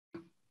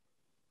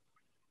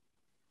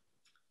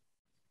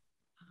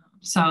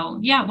So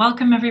yeah,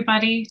 welcome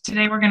everybody.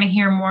 Today we're going to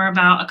hear more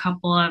about a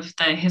couple of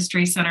the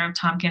History Center of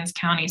Tompkins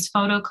County's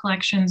photo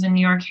collections in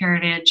New York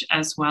Heritage,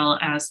 as well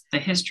as the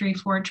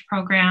HistoryForge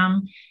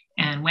program.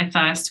 And with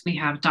us, we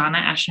have Donna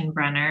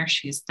Eschenbrenner.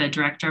 She's the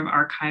Director of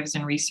Archives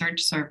and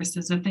Research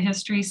Services at the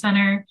History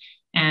Center,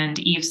 and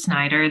Eve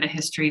Snyder, the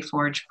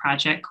HistoryForge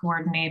Project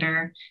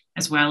Coordinator,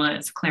 as well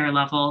as Claire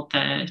Lovell,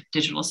 the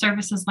Digital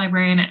Services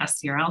Librarian at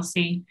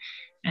SCRLC.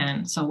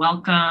 And so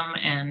welcome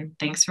and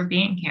thanks for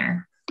being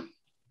here.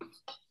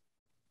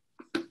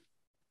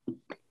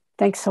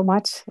 Thanks so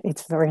much.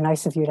 It's very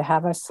nice of you to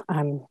have us.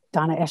 I'm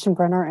Donna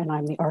Eschenbrenner, and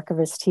I'm the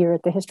archivist here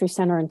at the History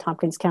Center in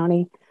Tompkins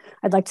County.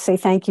 I'd like to say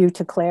thank you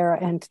to Claire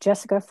and to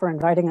Jessica for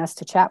inviting us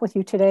to chat with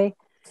you today.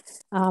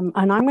 And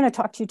I'm going to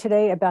talk to you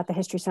today about the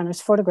History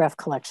Center's photograph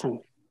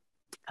collection.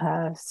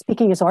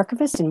 Speaking as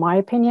archivist, in my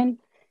opinion,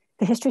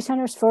 the History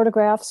Center's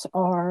photographs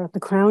are the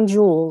crown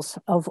jewels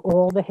of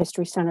all the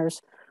History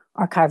Center's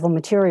archival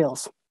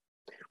materials.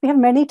 We have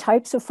many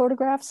types of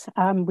photographs.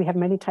 We have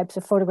many types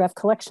of photograph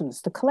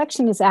collections. The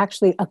collection is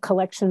actually a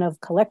collection of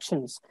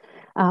collections.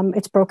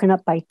 It's broken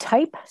up by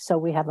type. So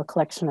we have a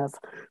collection of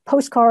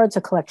postcards,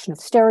 a collection of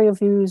stereo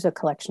views, a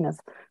collection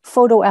of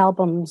photo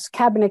albums,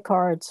 cabinet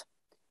cards.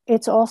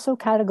 It's also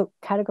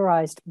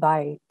categorized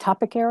by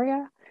topic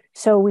area.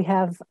 So we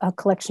have a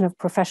collection of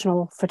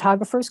professional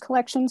photographers'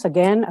 collections,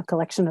 again, a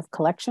collection of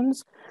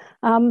collections.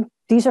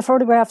 These are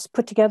photographs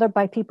put together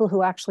by people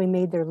who actually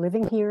made their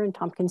living here in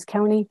Tompkins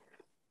County,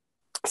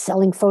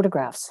 selling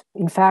photographs.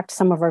 In fact,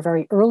 some of our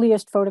very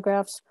earliest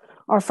photographs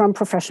are from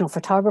professional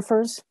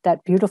photographers.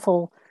 That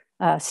beautiful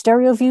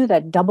stereo view,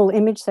 that double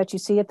image that you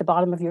see at the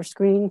bottom of your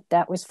screen,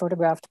 that was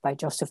photographed by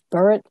Joseph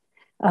Burritt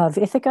of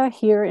Ithaca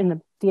here in the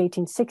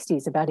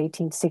 1860s, about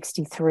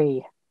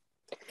 1863.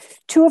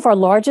 Two of our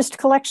largest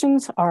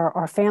collections are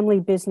our Family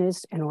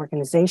Business and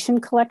Organization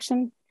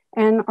collection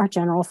and our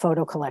General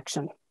Photo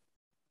collection.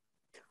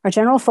 Our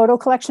General Photo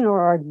collection,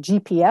 or our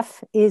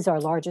GPF, is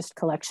our largest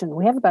collection.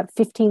 We have about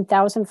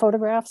 15,000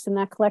 photographs in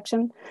that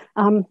collection.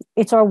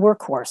 It's our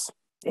workhorse.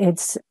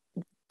 It's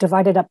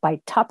divided up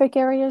by topic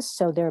areas,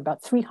 so there are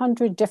about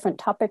 300 different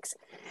topics.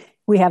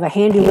 We have a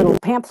handy little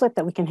pamphlet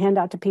that we can hand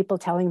out to people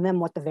telling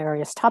them what the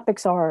various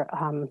topics are.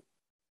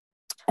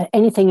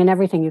 Anything and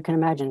everything you can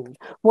imagine.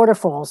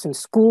 Waterfalls and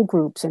school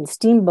groups and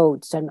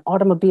steamboats and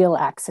automobile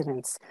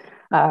accidents,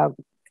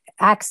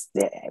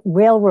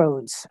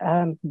 railroads,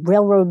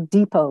 railroad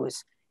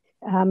depots.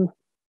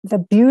 The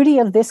beauty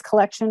of this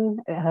collection,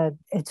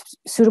 it's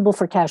suitable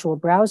for casual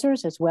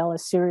browsers as well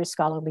as serious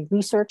scholarly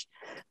research.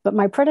 But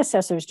my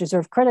predecessors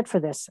deserve credit for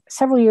this.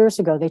 Several years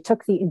ago, they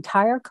took the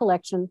entire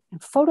collection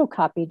and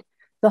photocopied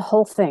the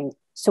whole thing.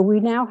 So we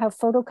now have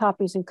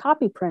photocopies and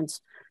copy prints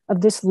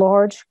of this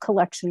large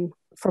collection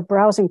for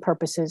browsing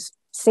purposes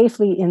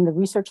safely in the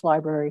research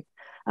library.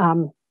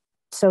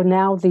 So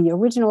now the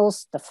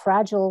originals, the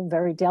fragile,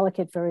 very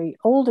delicate, very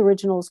old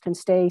originals can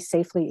stay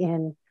safely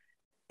in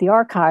the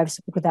archives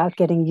without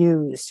getting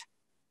used.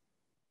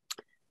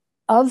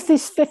 Of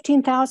this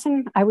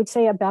 15,000, I would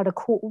say about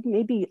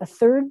maybe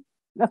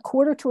a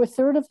quarter to a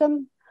third of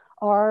them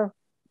are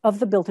of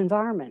the built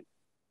environment.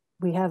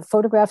 We have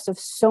photographs of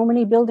so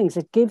many buildings.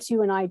 It gives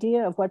you an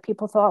idea of what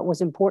people thought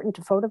was important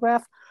to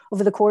photograph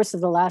over the course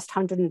of the last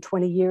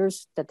 120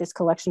 years that this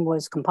collection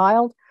was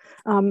compiled.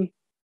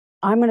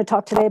 I'm going to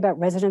talk today about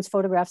residence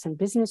photographs and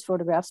business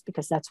photographs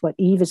because that's what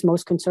Eve is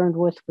most concerned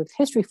with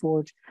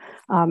HistoryForge.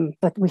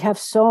 But we have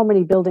so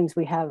many buildings.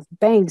 We have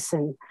banks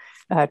and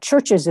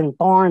churches and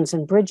barns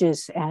and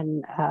bridges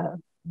and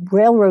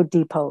railroad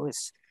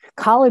depots,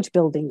 college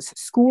buildings,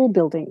 school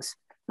buildings,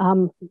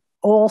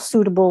 all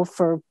suitable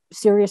for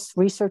serious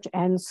research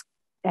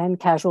and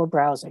casual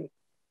browsing.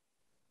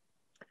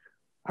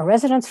 Our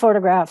residence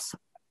photographs,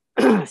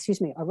 our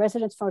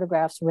residence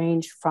photographs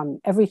range from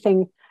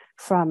everything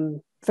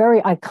from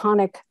very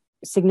iconic,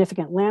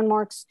 significant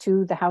landmarks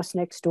to the house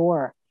next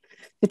door.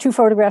 The two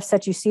photographs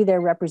that you see there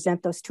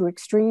represent those two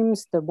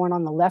extremes. The one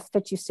on the left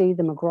that you see,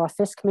 the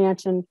McGraw-Fisk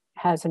Mansion,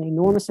 has an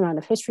enormous amount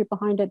of history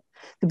behind it.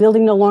 The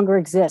building no longer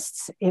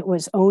exists. It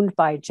was owned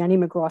by Jenny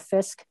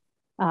McGraw-Fisk,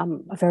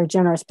 a very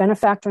generous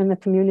benefactor in the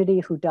community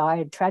who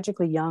died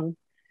tragically young.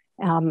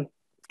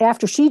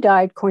 After she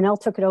died, Cornell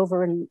took it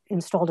over and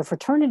installed a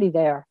fraternity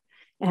there.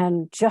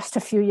 And just a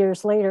few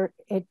years later,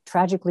 it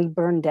tragically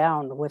burned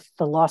down with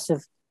the loss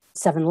of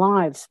 7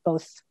 lives,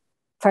 both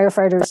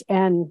firefighters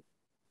and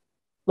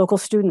local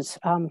students.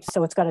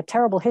 So it's got a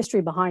terrible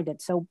history behind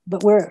it.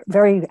 But we're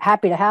very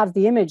happy to have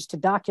the image to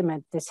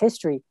document this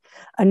history.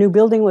 A new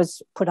building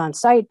was put on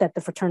site that the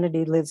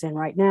fraternity lives in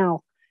right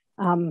now.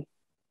 And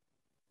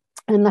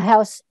the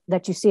house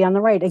that you see on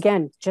the right,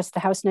 again, just the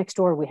house next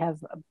door, we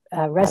have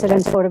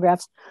residence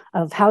photographs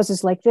of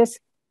houses like this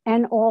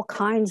and all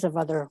kinds of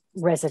other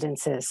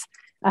residences,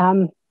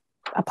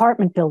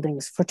 apartment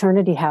buildings,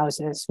 fraternity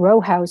houses, row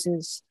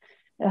houses,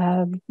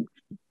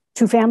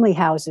 2-family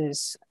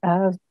houses,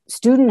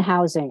 student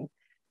housing,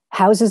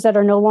 houses that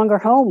are no longer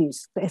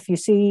homes. If you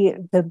see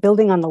the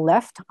building on the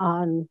left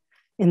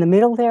In the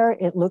middle there,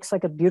 it looks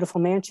like a beautiful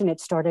mansion.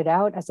 It started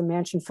out as a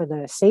mansion for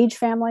the Sage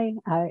family.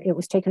 It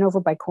was taken over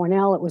by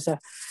Cornell. It was an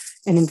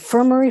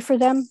infirmary for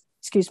them,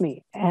 excuse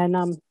me. And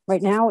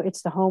right now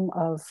it's the home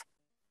of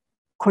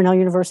Cornell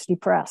University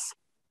Press.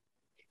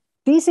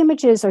 These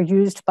images are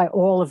used by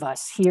all of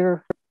us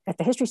here at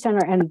the History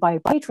Center and by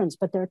patrons,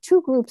 but there are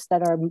two groups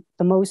that are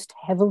the most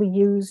heavily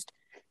used,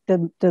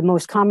 the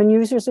most common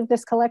users of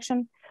this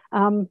collection.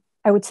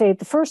 I would say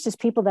the first is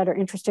people that are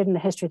interested in the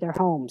history of their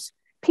homes.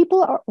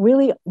 People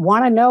really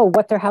want to know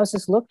what their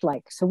houses looked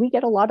like. So we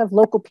get a lot of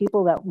local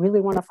people that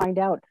really want to find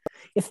out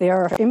if there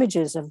are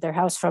images of their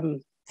house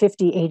from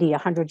 50, 80,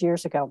 100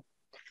 years ago.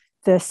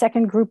 The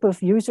second group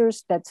of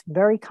users that's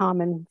very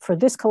common for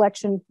this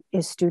collection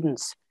is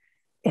students.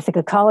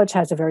 Ithaca College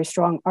has a very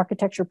strong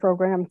architecture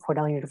program.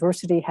 Cornell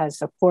University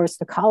has, of course,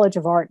 the College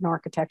of Art and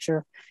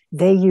Architecture.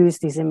 They use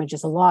these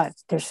images a lot.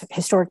 There's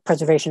historic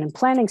preservation and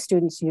planning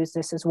students use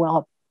this as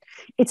well.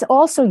 It's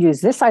also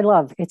used, this I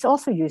love, it's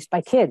also used by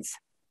kids,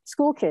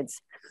 school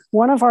kids.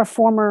 One of our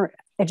former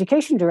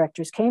education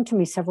directors came to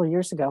me several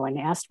years ago and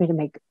asked me to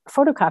make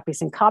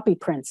photocopies and copy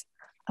prints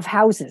of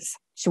houses.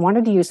 She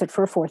wanted to use it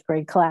for a fourth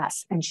grade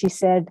class. And she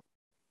said,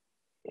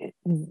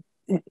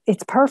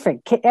 it's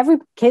perfect. Every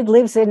kid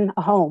lives in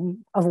a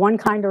home of one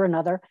kind or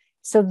another,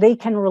 so they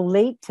can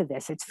relate to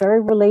this. It's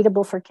very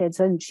relatable for kids.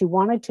 And she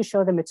wanted to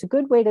show them it's a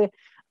good way to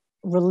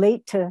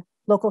relate to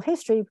local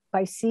history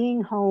by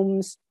seeing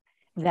homes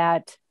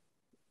that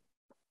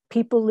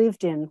people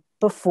lived in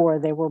before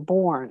they were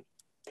born.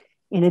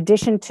 In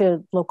addition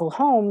to local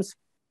homes,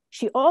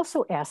 she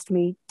also asked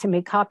me to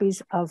make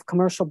copies of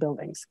commercial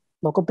buildings,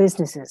 local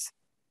businesses.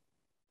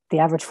 The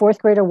average fourth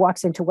grader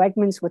walks into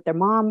Wegmans with their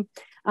mom.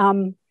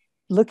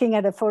 Looking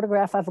at a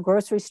photograph of a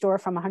grocery store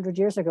from 100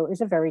 years ago is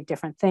a very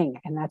different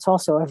thing. And that's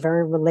also a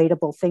very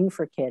relatable thing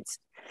for kids.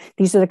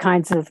 These are the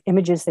kinds of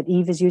images that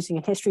Eve is using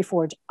in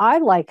HistoryForge. I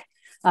like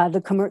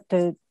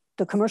the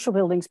commercial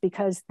buildings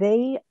because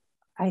they,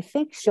 I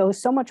think, show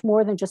so much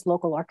more than just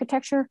local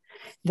architecture.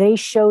 They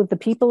show the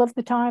people of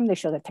the time. They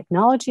show the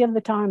technology of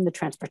the time, the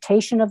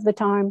transportation of the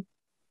time.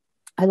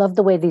 I love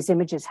the way these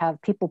images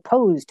have people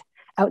posed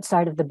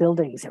outside of the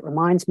buildings. It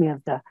reminds me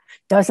of the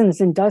dozens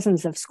and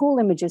dozens of school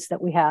images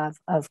that we have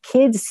of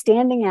kids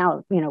standing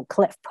out, you know,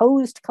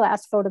 posed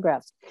class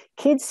photographs,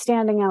 kids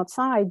standing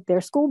outside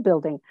their school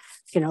building,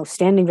 you know,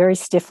 standing very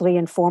stiffly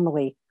and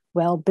formally.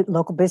 Well,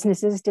 local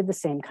businesses did the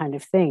same kind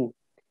of thing.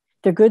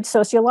 They're good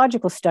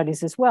sociological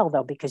studies as well,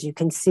 though, because you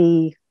can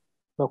see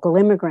local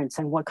immigrants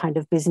and what kind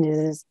of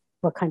businesses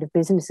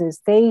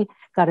they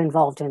got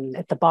involved in.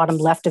 At the bottom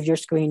left of your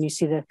screen, you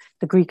see the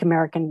Greek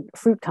American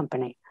Fruit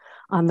Company.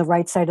 On the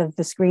right side of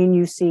the screen,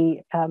 you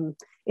see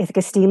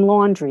Ithaca Steam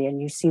Laundry,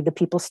 and you see the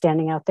people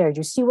standing out there.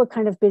 You see what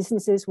kind of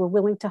businesses were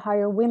willing to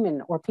hire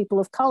women or people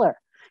of color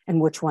and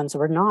which ones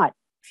were not.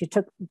 If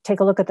you take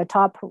a look at the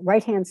top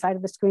right-hand side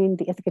of the screen,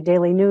 the Ithaca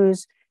Daily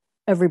News,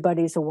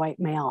 everybody's a white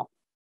male.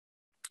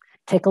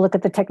 Take a look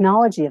at the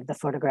technology of the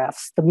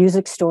photographs. The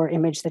music store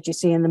image that you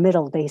see in the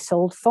middle, they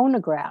sold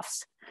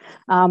phonographs.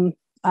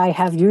 I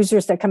have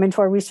users that come into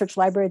our research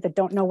library that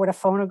don't know what a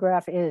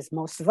phonograph is.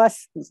 Most of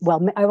us,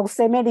 well, I will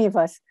say many of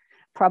us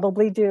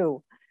probably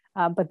do,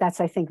 but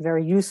that's, I think,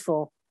 very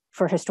useful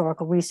for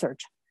historical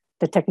research.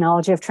 The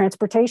technology of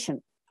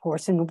transportation,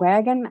 horse and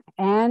wagon,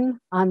 and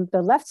on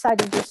the left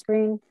side of the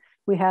screen,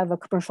 we have a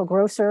commercial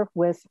grocer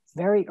with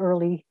very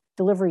early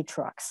delivery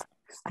trucks.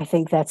 I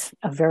think that's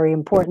a very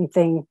important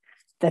thing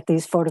that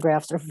these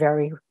photographs are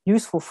very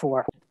useful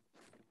for.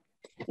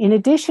 In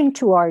addition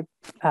to our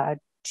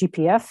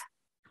GPF,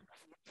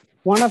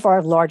 one of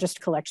our largest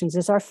collections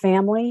is our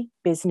Family,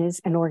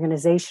 Business, and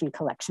Organization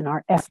collection,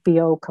 our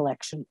FBO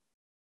collection.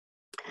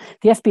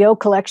 The FBO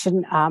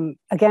collection,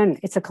 again,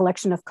 it's a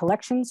collection of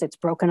collections. It's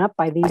broken up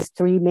by these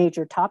three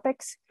major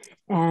topics.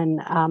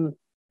 And I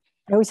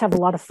always have a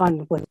lot of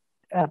fun with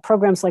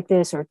programs like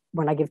this, or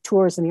when I give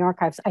tours in the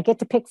archives. I get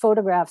to pick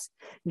photographs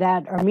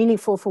that are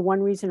meaningful for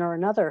one reason or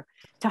another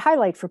to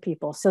highlight for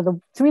people. So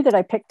the three that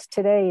I picked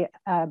today,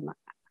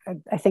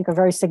 I think are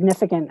very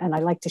significant, and I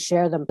like to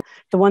share them.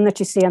 The one that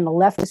you see on the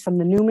left is from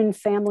the Newman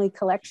family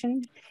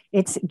collection.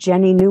 It's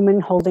Jenny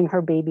Newman holding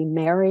her baby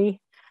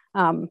Mary.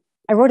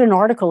 I wrote an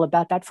article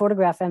about that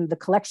photograph and the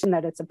collection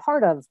that it's a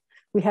part of.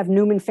 We have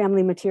Newman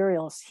family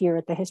materials here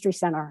at the History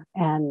Center,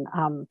 and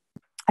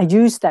I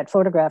used that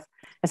photograph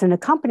as an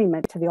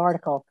accompaniment to the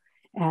article.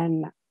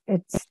 And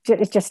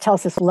it just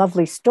tells this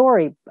lovely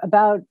story.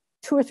 About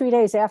 2 or 3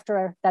 days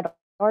after that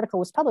article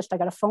was published, I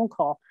got a phone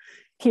call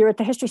here at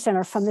the History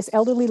Center from this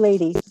elderly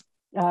lady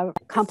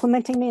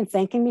complimenting me and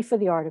thanking me for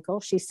the article.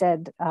 She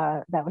said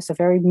that was a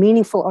very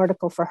meaningful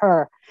article for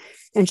her.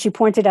 And she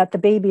pointed out the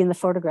baby in the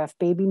photograph,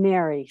 baby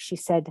Mary. She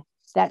said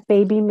that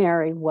baby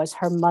Mary was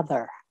her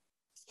mother.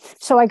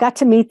 So I got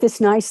to meet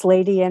this nice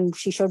lady, and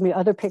she showed me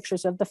other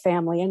pictures of the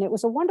family. And it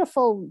was a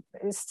wonderful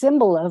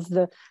symbol of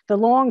the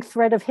long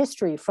thread of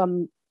history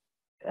from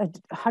a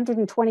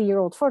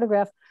 120-year-old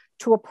photograph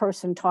to a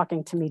person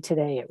talking to me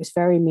today. It was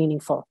very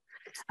meaningful.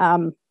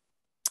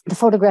 The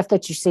photograph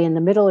that you see in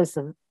the middle is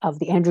of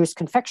the Andrews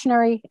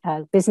Confectionery,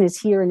 business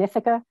here in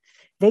Ithaca.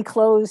 They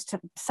closed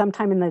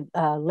sometime in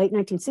the late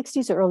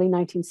 1960s or early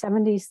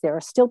 1970s. There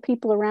are still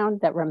people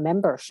around that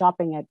remember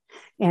shopping at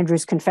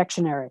Andrews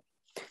Confectionery.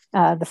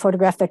 The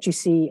photograph that you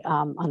see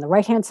on the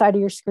right-hand side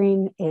of your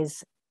screen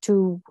is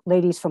two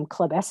ladies from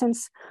Club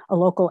Essence, a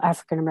local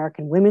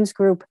African-American women's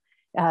group.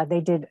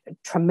 They did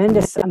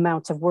tremendous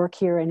amounts of work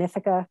here in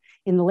Ithaca.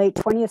 In the late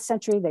 20th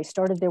century, they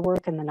started their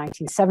work in the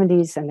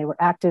 1970s, and they were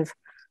active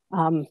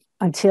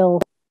until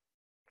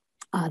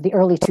the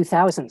early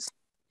 2000s.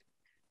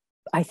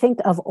 I think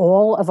of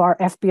all of our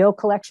FBO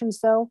collections,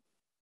 though,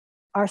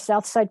 our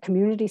Southside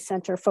Community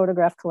Center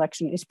photograph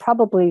collection is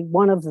probably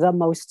one of the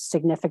most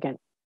significant.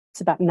 It's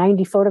about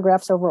 90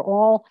 photographs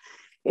overall.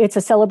 It's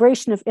a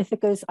celebration of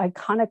Ithaca's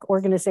iconic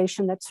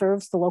organization that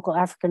serves the local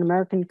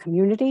African-American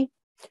community.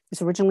 It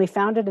was originally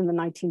founded in the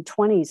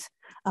 1920s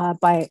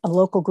by a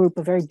local group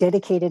of very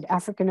dedicated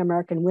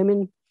African-American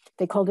women.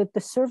 They called it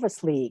the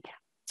Service League.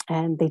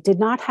 And they did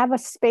not have a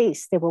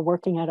space. They were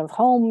working out of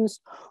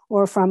homes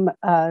or from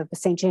the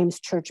St. James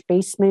Church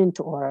basement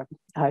or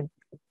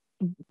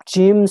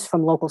gyms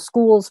from local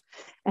schools.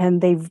 And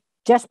they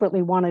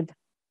desperately wanted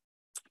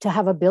to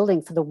have a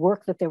building for the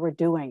work that they were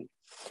doing.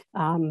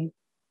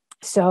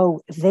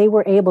 So they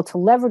were able to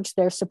leverage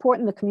their support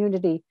in the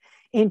community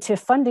into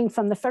funding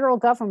from the federal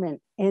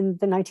government in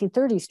the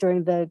 1930s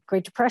during the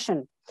Great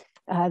Depression.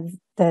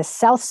 The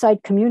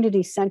Southside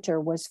Community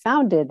Center was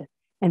founded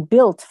and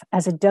built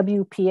as a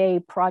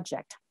WPA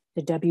project.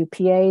 The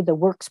WPA, the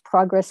Works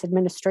Progress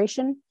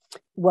Administration,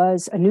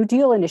 was a New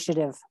Deal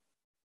initiative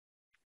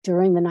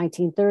during the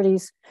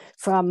 1930s.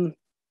 From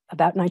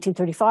about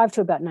 1935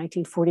 to about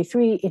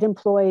 1943, it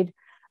employed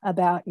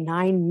about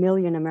 9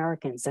 million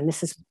Americans. And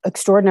this is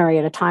extraordinary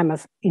at a time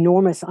of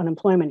enormous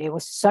unemployment. It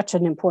was such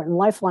an important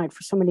lifeline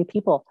for so many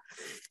people.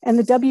 And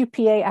the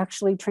WPA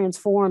actually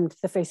transformed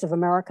the face of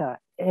America.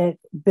 They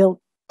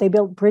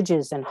built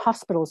bridges and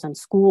hospitals and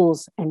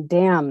schools and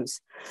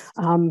dams.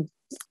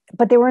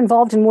 But they were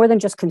involved in more than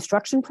just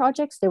construction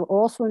projects. They were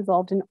also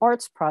involved in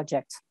arts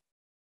projects,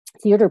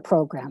 theater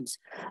programs,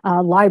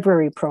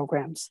 library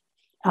programs.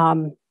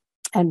 And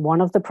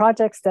one of the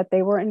projects that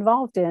they were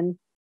involved in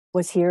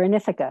was here in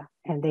Ithaca,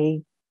 and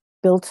they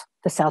built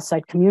the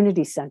Southside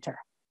Community Center.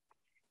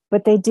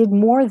 But they did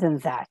more than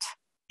that.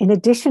 In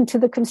addition to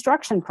the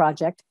construction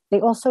project,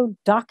 they also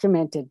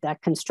documented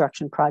that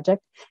construction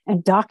project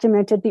and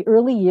documented the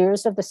early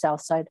years of the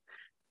Southside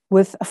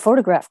with a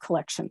photograph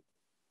collection.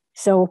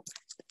 So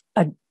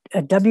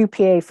a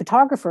WPA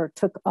photographer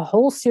took a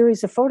whole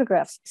series of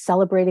photographs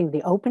celebrating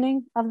the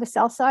opening of the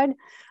Southside.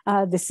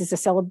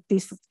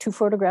 These two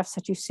photographs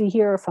that you see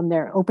here are from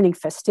their opening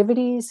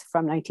festivities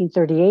from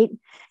 1938.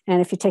 And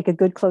if you take a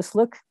good close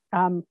look,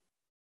 on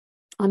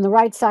the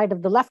right side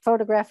of the left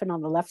photograph and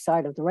on the left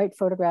side of the right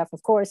photograph,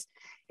 of course,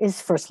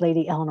 is First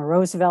Lady Eleanor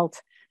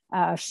Roosevelt.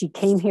 She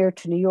came here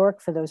to New York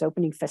for those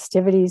opening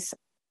festivities,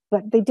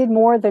 but they did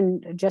more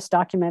than just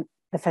document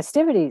the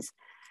festivities.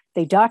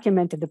 They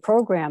documented the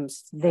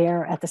programs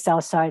there at the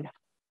Southside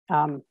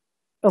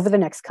over the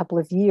next couple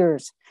of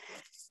years.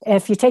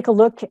 If you take a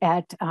look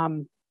at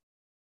the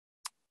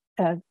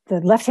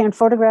left-hand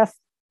photograph,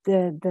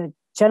 the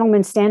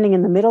gentleman standing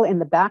in the middle, in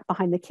the back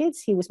behind the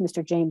kids, he was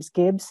Mr. James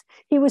Gibbs.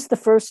 He was the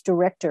first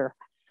director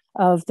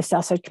of the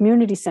Southside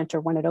Community Center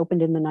when it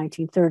opened in the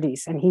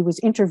 1930s. And he was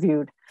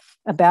interviewed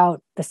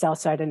about the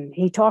Southside. And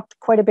he talked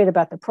quite a bit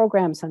about the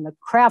programs and the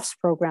crafts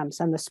programs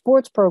and the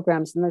sports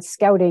programs and the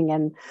scouting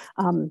and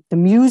the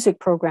music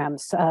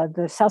programs.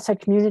 The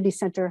Southside Community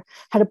Center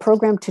had a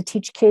program to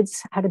teach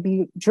kids how to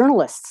be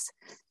journalists.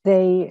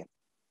 They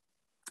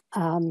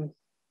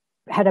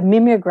had a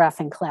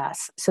mimeographing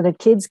class so that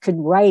kids could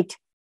write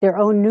their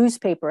own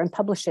newspaper and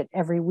publish it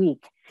every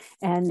week.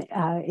 And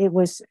it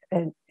was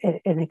an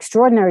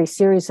extraordinary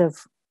series of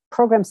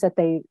programs that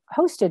they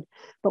hosted.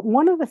 But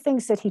one of the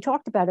things that he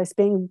talked about as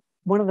being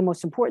one of the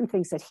most important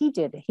things that he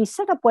did, he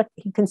set up what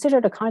he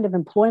considered a kind of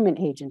employment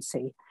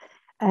agency.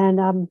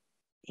 And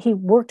he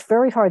worked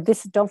very hard.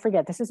 Don't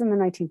forget, this is in the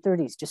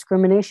 1930s.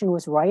 Discrimination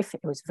was rife.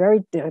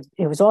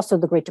 It was also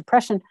the Great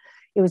Depression.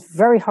 It was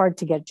very hard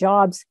to get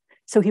jobs.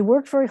 So he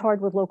worked very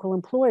hard with local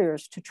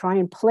employers to try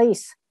and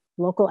place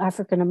local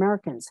African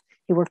Americans.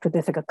 He worked with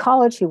Ithaca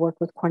College, he worked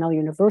with Cornell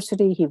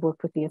University, he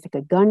worked with the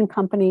Ithaca Gun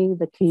Company,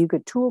 the Cayuga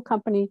Tool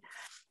Company,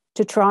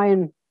 to try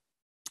and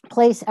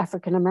place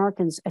African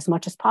Americans as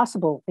much as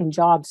possible in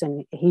jobs.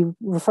 And he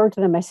referred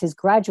to them as his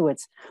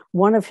graduates.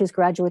 One of his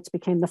graduates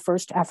became the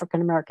first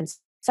African American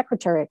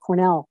secretary at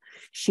Cornell.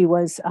 She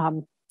was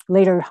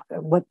later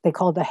what they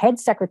called the head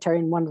secretary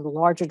in one of the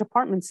larger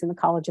departments in the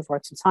College of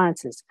Arts and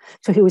Sciences.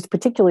 So he was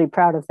particularly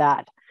proud of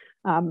that.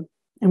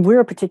 And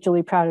we're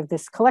particularly proud of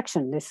this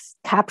collection. This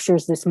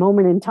captures this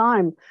moment in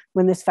time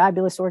when this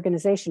fabulous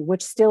organization,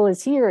 which still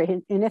is here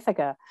in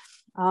Ithaca,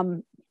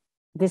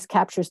 this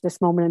captures this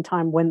moment in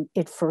time when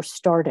it first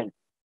started.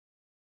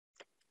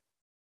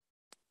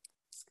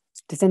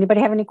 Does anybody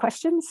have any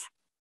questions?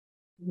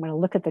 I'm going to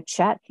look at the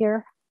chat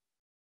here.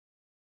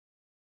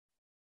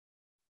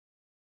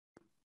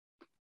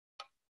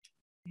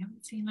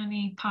 haven't seen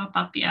any pop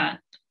up yet.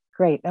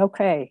 Great,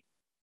 okay.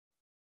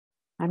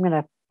 I'm going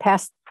to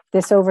pass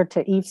this over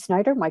to Eve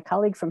Snyder, my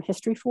colleague from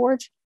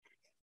HistoryForge,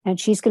 and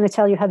she's going to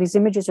tell you how these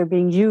images are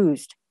being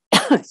used.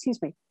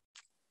 Excuse me.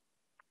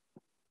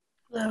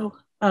 Hello.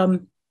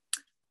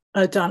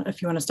 Donna,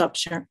 if you want to stop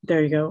sharing,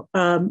 there you go.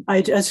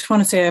 I just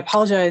want to say I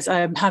apologize.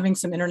 I'm having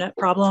some internet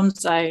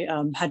problems. I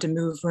had to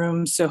move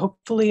rooms, so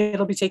hopefully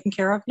it'll be taken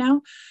care of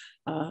now.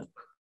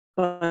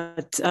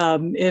 But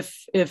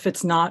if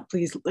it's not,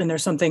 please, and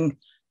there's something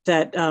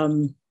that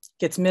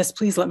gets missed,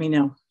 please let me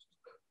know.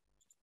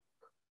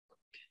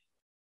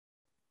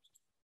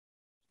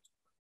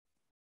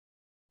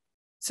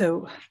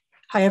 So,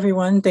 hi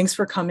everyone, thanks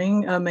for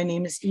coming. My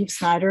name is Eve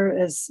Snyder.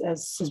 As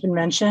has been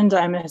mentioned,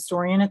 I'm a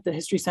historian at the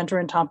History Center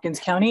in Tompkins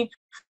County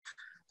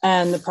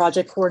and the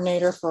project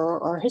coordinator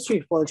for our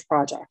HistoryForge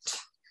project.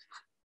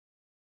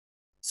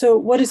 So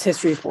what is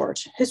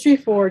HistoryForge?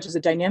 HistoryForge is a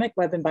dynamic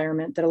web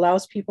environment that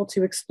allows people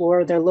to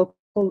explore their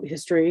local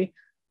history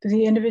through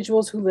the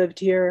individuals who lived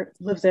here,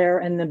 live there,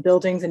 and the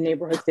buildings and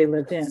neighborhoods they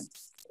lived in.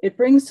 It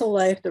brings to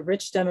life the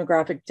rich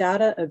demographic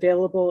data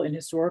available in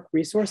historic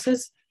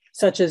resources,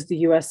 such as the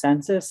US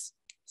Census,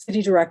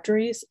 city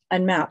directories,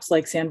 and maps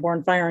like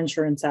Sanborn fire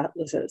insurance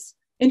atlases,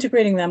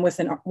 integrating them with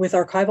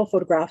archival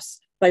photographs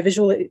by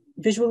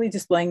visually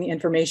displaying the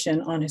information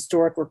on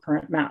historic or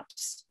current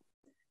maps.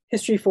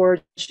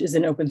 HistoryForge is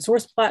an open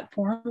source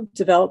platform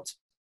developed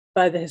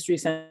by the History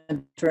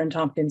Center in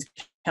Tompkins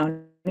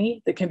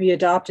County that can be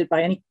adopted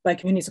by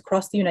communities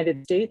across the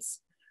United States.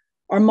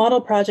 Our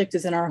model project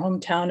is in our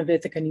hometown of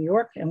Ithaca, New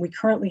York, and we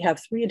currently have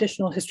 3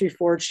 additional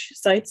HistoryForge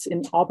sites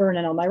in Auburn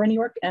and Elmira, New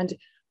York, and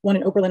 1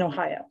 in Oberlin,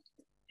 Ohio.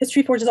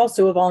 HistoryForge is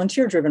also a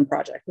volunteer-driven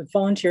project, with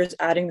volunteers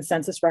adding the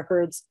census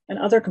records and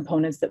other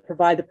components that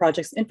provide the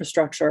project's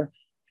infrastructure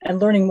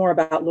and learning more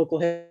about local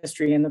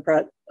history in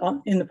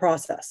the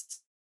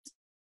process.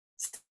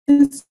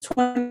 Since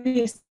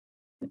 20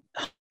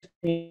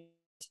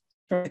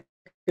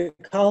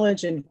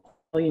 college and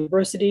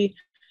university,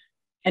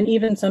 and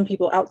even some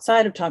people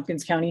outside of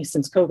Tompkins County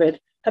since COVID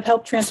have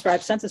helped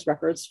transcribe census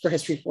records for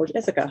HistoryForge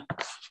Ithaca.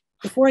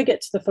 Before I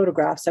get to the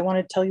photographs, I want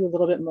to tell you a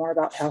little bit more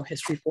about how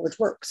HistoryForge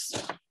works.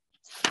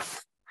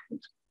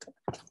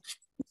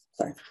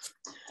 Sorry.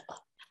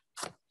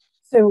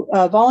 So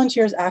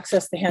volunteers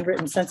access the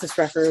handwritten census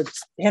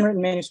records, the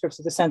handwritten manuscripts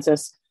of the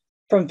census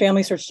from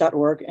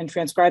FamilySearch.org and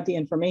transcribe the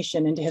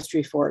information into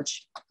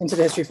HistoryForge, into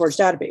the HistoryForge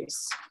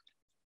database.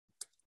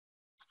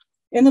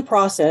 In the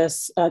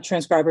process,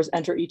 transcribers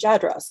enter each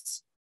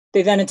address.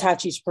 They then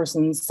attach each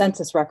person's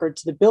census record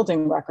to the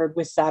building record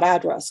with that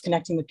address,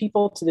 connecting the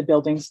people to the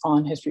buildings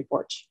on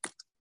HistoryForge.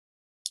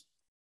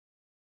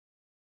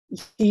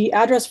 The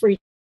address for each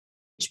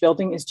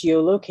building is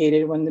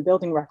geolocated when the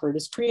building record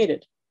is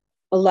created,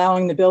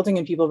 allowing the building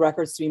and people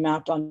records to be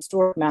mapped on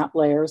historic map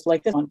layers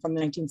like this one from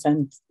the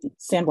 1910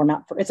 Sanborn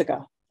map for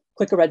Ithaca.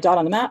 Click a red dot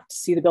on the map to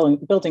see the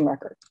building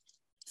record.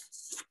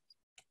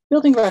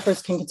 Building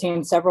records can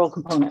contain several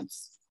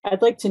components.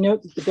 I'd like to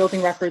note that the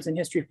building records in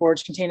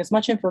HistoryForge contain as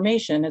much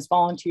information as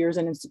volunteers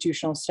and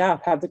institutional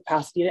staff have the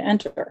capacity to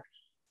enter.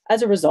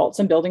 As a result,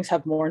 some buildings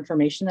have more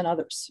information than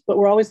others, but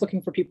we're always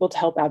looking for people to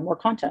help add more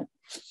content.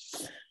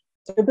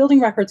 So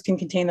building records can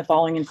contain the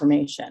following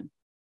information: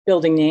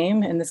 building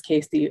name, in this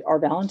case, the R.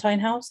 Valentine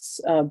House,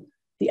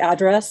 the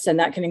address, and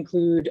that can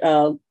include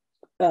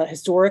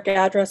historic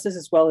addresses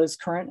as well as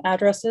current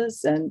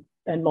addresses and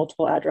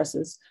multiple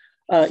addresses.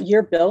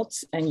 Year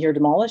built and year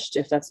demolished,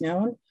 if that's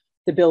known,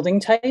 the building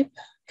type,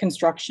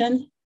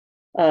 construction,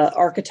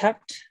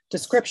 architect,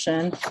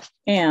 description,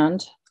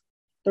 and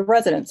the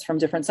residents from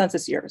different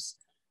census years.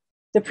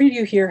 The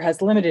preview here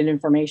has limited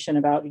information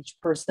about each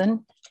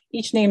person.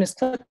 Each name is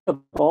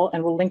clickable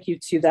and will link you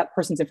to that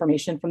person's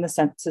information from the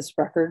census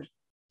record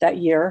that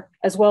year,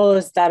 as well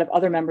as that of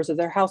other members of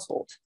their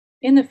household.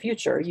 In the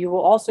future, you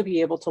will also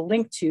be able to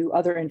link to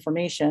other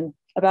information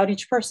about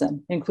each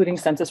person, including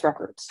census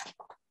records.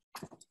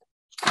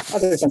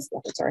 Other census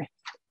records, sorry.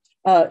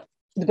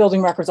 The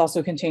building records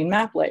also contain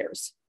map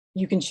layers.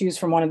 You can choose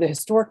from one of the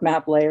historic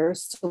map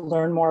layers to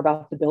learn more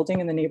about the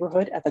building and the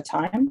neighborhood at the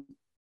time,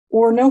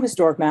 or no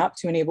historic map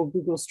to enable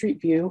Google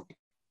Street View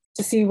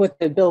to see what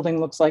the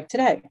building looks like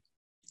today.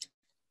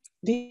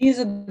 These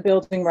are the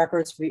building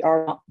records for the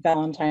R.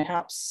 Valentine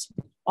House.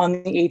 On the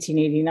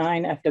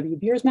 1889 F.W.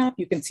 Beers map,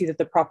 you can see that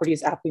the property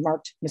is aptly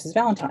marked Mrs.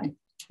 Valentine.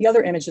 The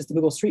other image is the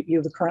Google Street View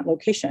of the current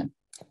location.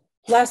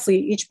 Lastly,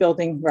 each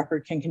building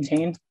record can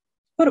contain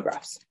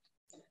photographs.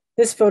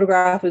 This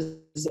photograph is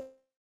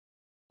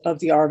of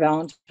the R.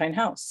 Valentine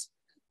House.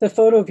 The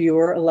photo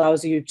viewer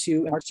allows you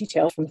to enlarge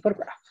details from the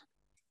photograph.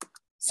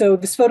 So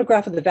this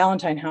photograph of the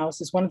Valentine House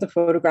is one of the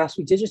photographs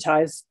we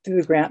digitized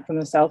through the grant from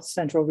the South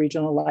Central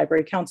Regional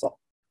Library Council.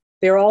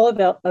 They are all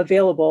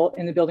available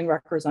in the building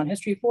records on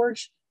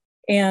HistoryForge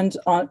and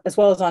as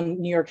well as on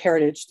New York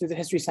Heritage through the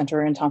History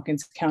Center in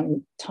Tompkins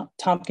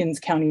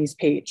County's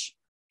page.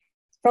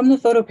 From the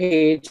photo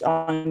page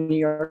on New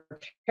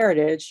York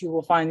Heritage, you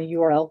will find the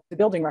URL, the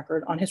building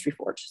record on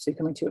HistoryForge, so you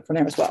can link to it from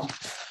there as well.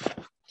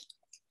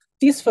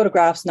 These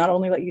photographs not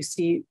only let you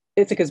see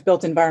Ithaca's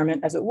built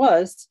environment as it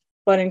was,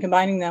 but in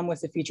combining them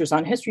with the features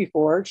on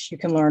HistoryForge, you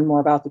can learn more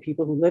about the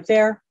people who lived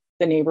there,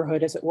 the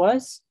neighborhood as it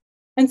was,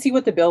 and see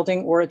what the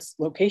building or its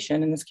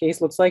location, in this case,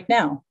 looks like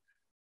now.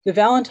 The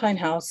Valentine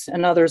House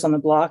and others on the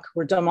block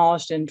were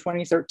demolished in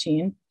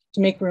 2013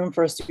 to make room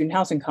for a student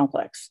housing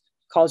complex,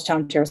 College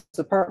Town Terrace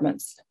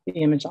Apartments, the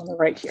image on the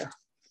right here.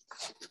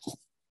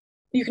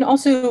 You can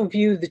also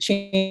view the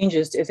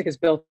changes to Ithaca's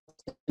built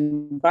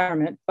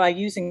environment by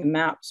using the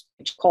maps,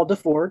 which are called the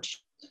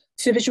Forge,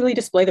 to visually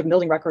display the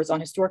building records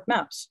on historic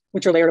maps,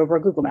 which are layered over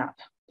a Google map.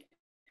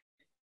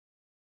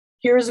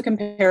 Here is a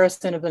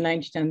comparison of the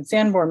 1910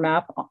 Sanborn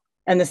map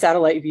and the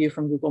satellite view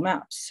from Google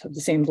Maps of the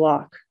same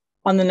block.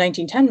 On the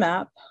 1910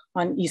 map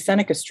on East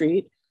Seneca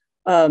Street,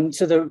 to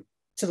the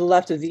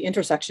left of the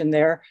intersection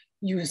there,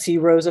 you see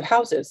rows of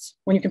houses.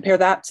 When you compare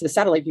that to the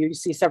satellite view, you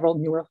see several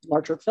newer,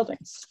 larger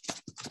buildings.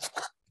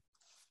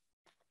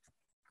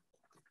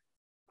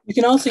 You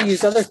can also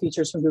use other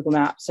features from Google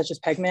Maps, such as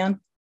Pegman,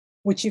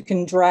 which you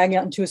can drag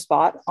out into a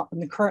spot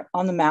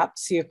on the map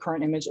to see a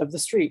current image of the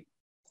street.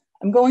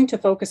 I'm going to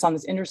focus on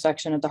this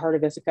intersection at the heart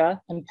of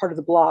Ithaca and part of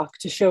the block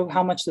to show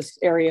how much this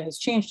area has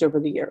changed over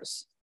the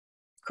years.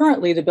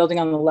 Currently, the building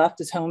on the left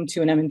is home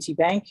to an M&T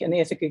Bank and the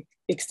Ithaca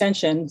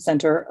Extension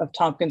Center of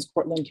Tompkins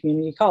County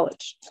Community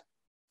College.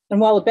 And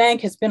while a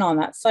bank has been on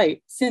that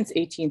site since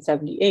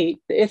 1878,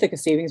 the Ithaca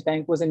Savings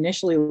Bank was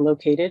initially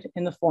located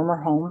in the former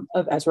home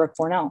of Ezra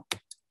Cornell.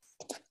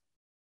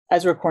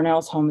 Ezra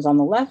Cornell's home is on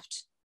the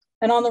left,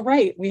 and on the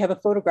right, we have a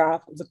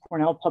photograph of the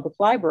Cornell Public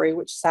Library,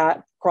 which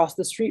sat across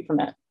the street from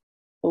it.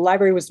 The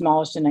library was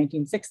demolished in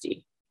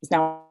 1960. It's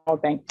now a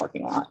bank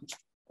parking lot.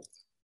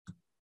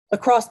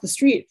 Across the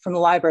street from the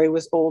library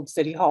was Old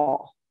City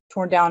Hall.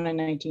 Torn down in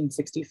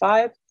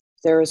 1965,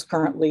 there is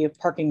currently a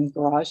parking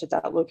garage at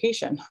that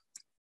location.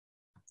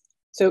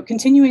 So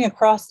continuing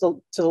across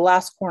to the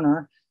last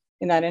corner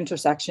in that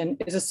intersection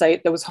is a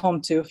site that was home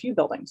to a few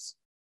buildings.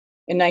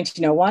 In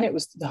 1901, it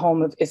was the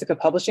home of Ithaca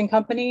Publishing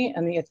Company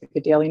and the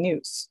Ithaca Daily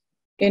News.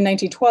 In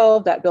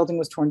 1912, that building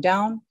was torn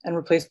down and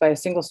replaced by a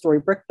single-story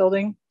brick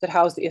building that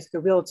housed the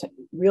Ithaca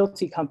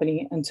Realty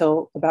Company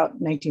until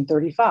about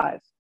 1935.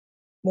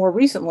 More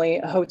recently,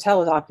 a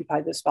hotel has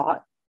occupied this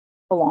spot,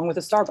 along with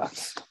a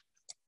Starbucks.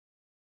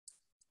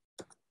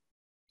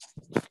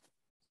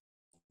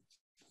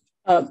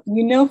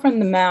 We know from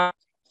the map,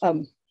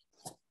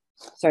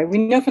 we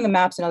know from the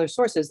maps and other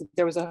sources that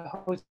there was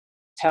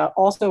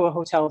also a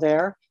hotel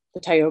there, the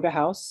Tioga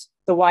House.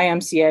 The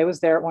YMCA was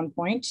there at one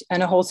point,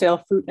 and a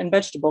wholesale fruit and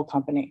vegetable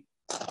company.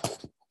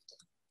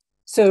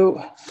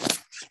 So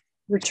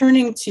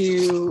returning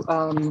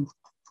to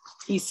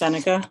East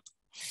Seneca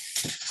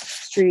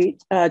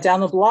Street, down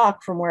the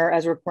block from where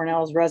Ezra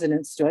Cornell's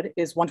residence stood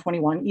is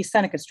 121 East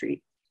Seneca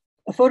Street.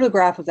 A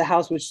photograph of the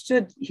house which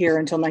stood here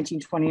until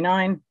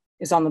 1929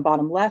 is on the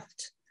bottom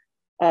left.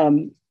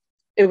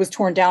 It was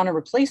torn down and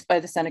replaced by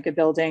the Seneca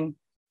building,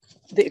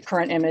 the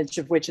current image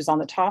of which is on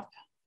the top.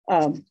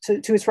 To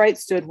its right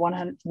stood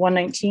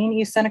 119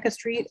 East Seneca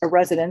Street, a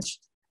residence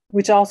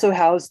which also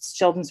housed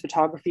Sheldon's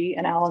Photography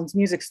and Allen's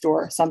Music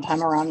Store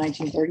sometime around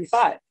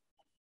 1935.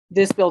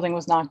 This building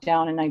was knocked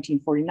down in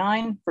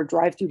 1949 for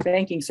drive-through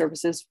banking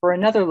services for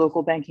another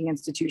local banking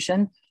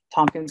institution,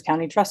 Tompkins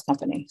County Trust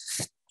Company.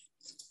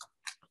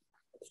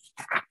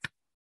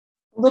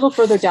 A little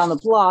further down the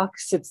block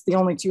sits the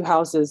only two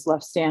houses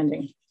left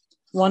standing,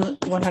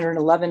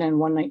 111 and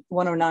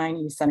 109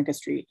 East Seneca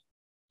Street.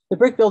 The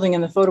brick building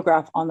in the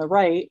photograph on the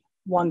right,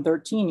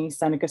 113 East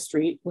Seneca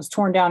Street, was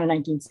torn down in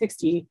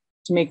 1960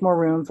 to make more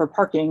room for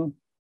parking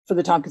for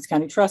the Tompkins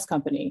County Trust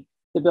Company,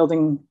 the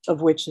building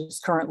of which is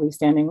currently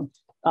standing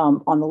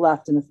on the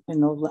left in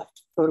the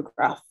left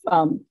photograph.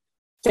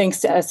 Thanks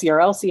to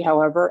SCRLC,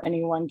 however,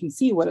 anyone can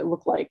see what it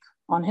looked like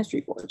on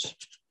HistoryForge.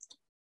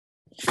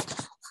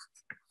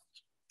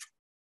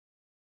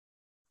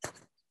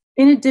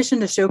 In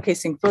addition to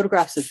showcasing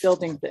photographs of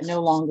buildings that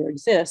no longer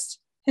exist,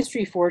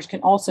 HistoryForge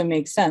can also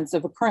make sense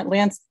of a current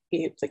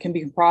landscape that can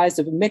be comprised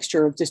of a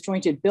mixture of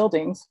disjointed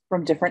buildings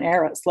from different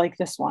eras, like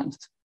this one.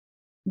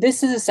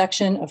 This is a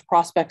section of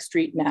Prospect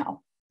Street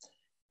now.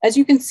 As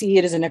you can see,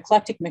 it is an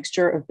eclectic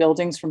mixture of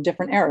buildings from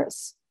different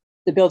eras.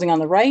 The building on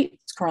the right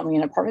is currently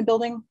an apartment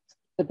building.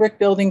 The brick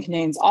building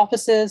contains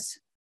offices,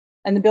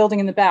 and the building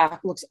in the back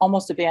looks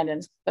almost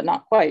abandoned, but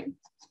not quite.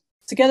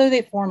 Together,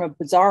 they form a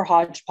bizarre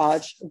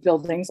hodgepodge of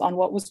buildings on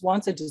what was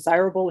once a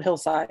desirable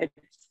hillside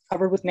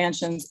covered with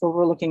mansions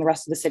overlooking the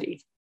rest of the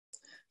city.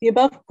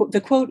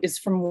 The quote is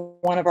from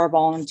one of our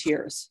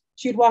volunteers.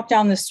 She had walked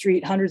down this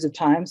street hundreds of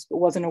times, but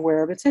wasn't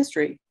aware of its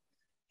history.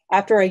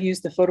 After I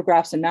used the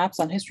photographs and maps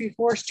on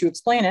HistoryForge to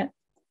explain its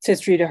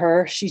history to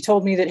her, she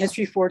told me that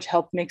HistoryForge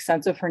helped make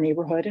sense of her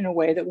neighborhood in a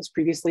way that was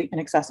previously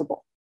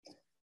inaccessible.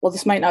 While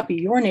this might not be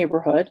your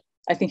neighborhood,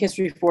 I think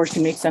HistoryForge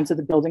can make sense of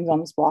the buildings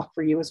on this block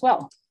for you as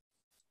well.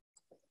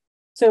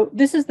 So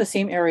this is the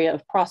same area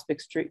of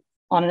Prospect Street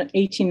on an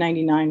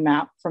 1899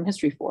 map from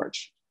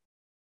HistoryForge.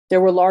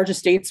 There were large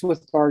estates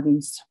with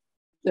gardens.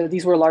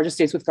 These were large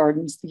estates with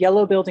gardens. The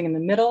yellow building in the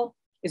middle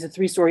is a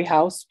 3-story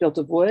house built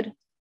of wood.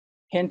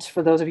 Hint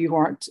for those of you who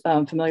aren't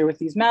familiar with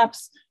these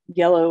maps,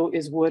 yellow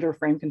is wood or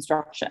frame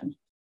construction.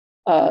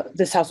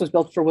 This house was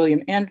built for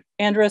William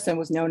Andrus and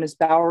was known as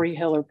Bowery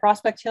Hill or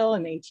Prospect Hill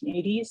in the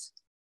 1880s.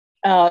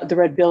 The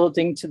red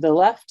building to the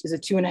left is a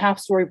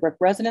 2.5-story brick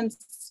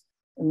residence,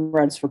 and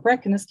red's for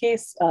brick in this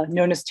case,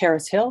 known as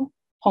Terrace Hill,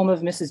 home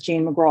of Mrs.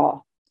 Jane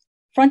McGraw.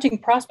 Fronting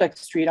Prospect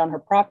Street on her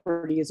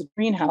property is a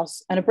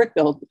greenhouse and a brick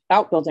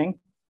outbuilding,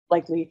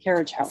 likely a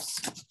carriage house.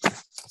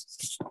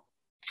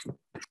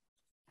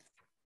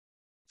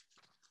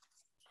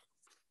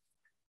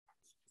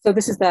 So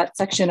this is that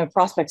section of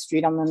Prospect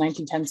Street on the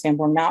 1910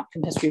 Sanborn map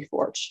from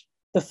HistoryForge.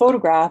 The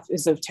photograph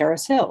is of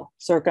Terrace Hill,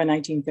 circa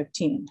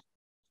 1915.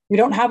 We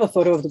don't have a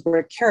photo of the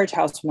brick carriage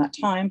house from that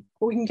time,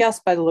 but we can guess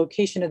by the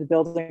location of the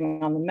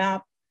building on the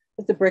map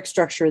that the brick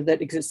structure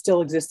that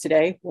still exists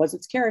today was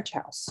its carriage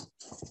house,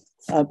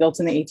 built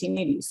in the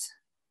 1880s.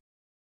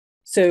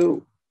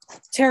 So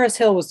Terrace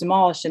Hill was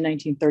demolished in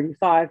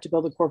 1935 to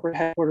build the corporate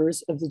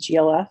headquarters of the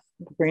GLF,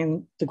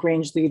 the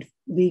Grange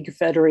League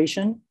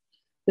Federation.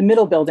 The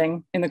middle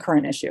building in the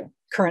current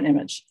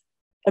image.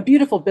 A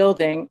beautiful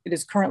building, it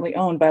is currently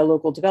owned by a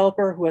local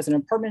developer who has an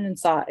apartment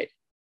inside.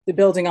 The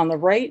building on the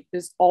right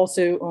is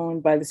also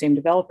owned by the same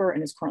developer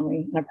and is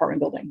currently an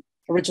apartment building.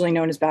 Originally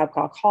known as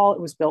Babcock Hall, it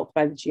was built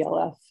by the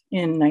GLF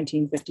in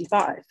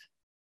 1955.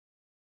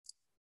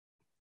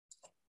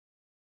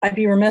 I'd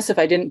be remiss if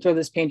I didn't throw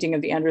this painting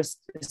of the Andrus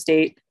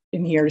estate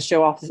in here to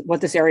show off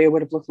what this area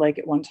would have looked like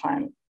at one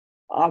time.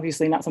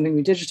 Obviously not something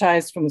we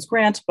digitized from this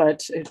grant,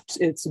 but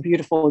it's a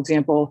beautiful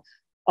example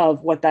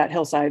of what that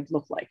hillside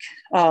looked like.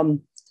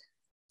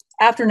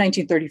 After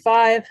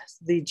 1935,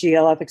 the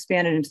GLF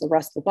expanded into the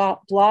rest of the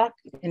block,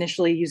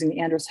 initially using the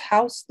Andrus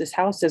house, this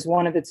house as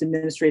one of its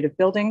administrative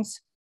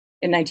buildings.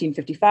 In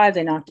 1955,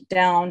 they knocked it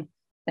down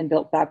and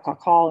built Babcock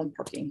Hall and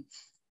parking.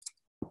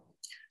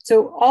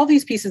 So all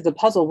these pieces of the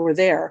puzzle were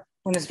there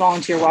when this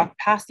volunteer walked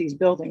past these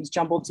buildings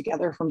jumbled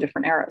together from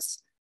different eras.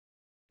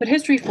 But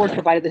HistoryForge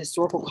provided the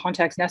historical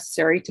context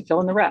necessary to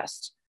fill in the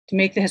rest, to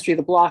make the history of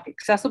the block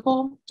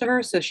accessible to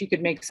her so she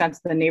could make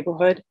sense of the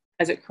neighborhood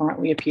as it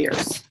currently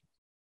appears.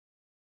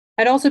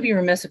 I'd also be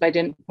remiss if I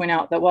didn't point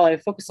out that while I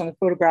focus on the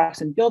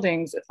photographs and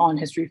buildings on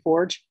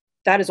HistoryForge,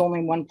 that is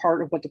only one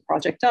part of what the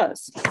project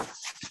does.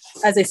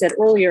 As I said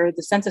earlier,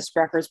 the census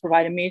records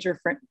provide a major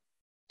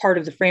part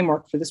of the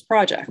framework for this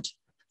project.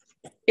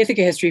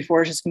 Ithaca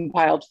HistoryForge has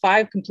compiled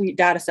 5 complete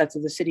data sets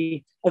of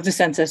the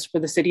census for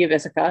the city of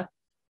Ithaca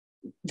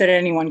that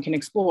anyone can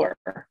explore.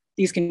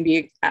 These can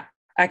be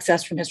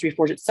accessed from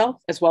HistoryForge itself,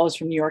 as well as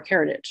from New York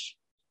Heritage.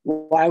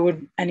 Why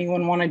would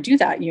anyone want to do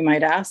that, you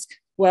might ask?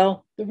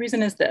 Well, the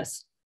reason is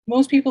this.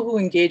 Most people who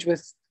engage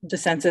with the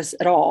census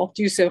at all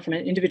do so from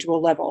an individual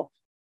level,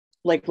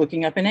 like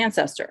looking up an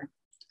ancestor.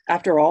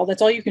 After all,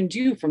 that's all you can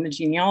do from the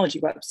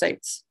genealogy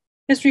websites.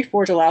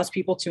 HistoryForge allows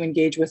people to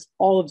engage with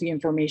all of the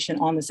information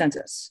on the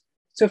census.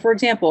 So for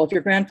example, if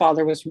your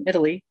grandfather was from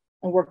Italy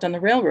and worked on the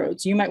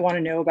railroads, you might want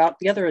to know about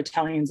the other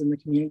Italians in the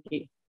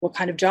community, what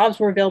kind of jobs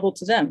were available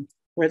to them,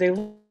 where they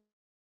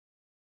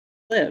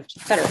lived,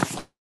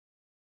 etc.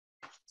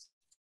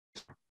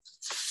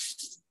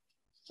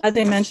 As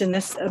I mentioned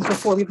this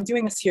before, we've been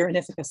doing this here in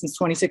Ithaca since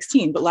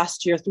 2016, but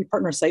last year, 3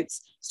 partner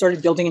sites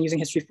started building and using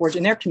HistoryForge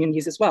in their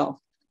communities as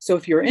well. So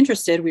if you're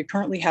interested, we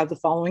currently have the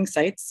following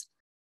sites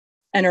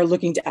and are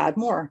looking to add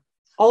more.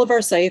 All of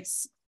our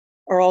sites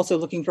are also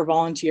looking for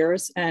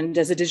volunteers, and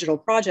as a digital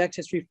project,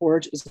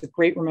 HistoryForge is a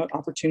great remote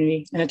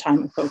opportunity in a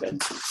time of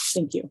COVID.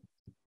 Thank you.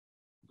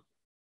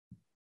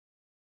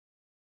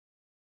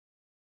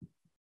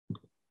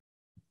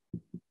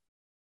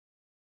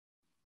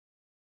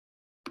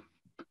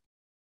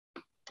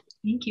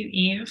 Thank you,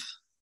 Eve.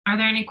 Are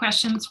there any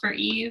questions for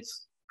Eve?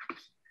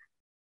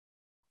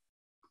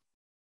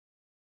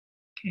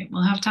 Okay,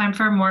 we'll have time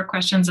for more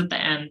questions at the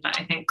end, but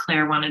I think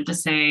Claire wanted to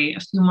say a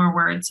few more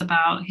words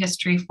about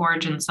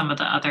HistoryForge and some of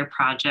the other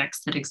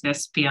projects that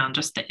exist beyond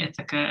just the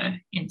Ithaca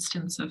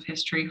instance of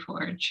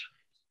HistoryForge.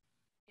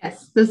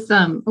 Yes, this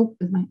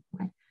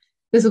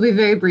this will be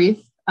very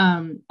brief.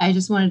 I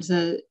just wanted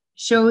to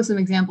show some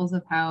examples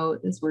of how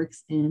this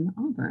works in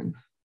Auburn.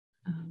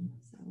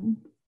 So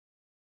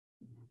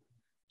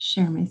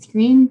share my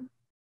screen.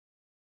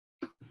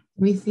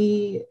 We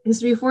see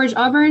HistoryForge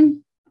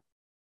Auburn.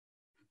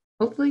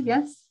 Hopefully,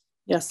 yes.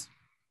 Yes.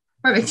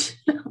 Perfect.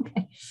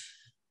 Okay.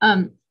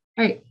 All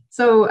right.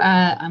 So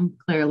I'm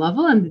Claire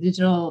Lovell. I'm the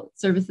Digital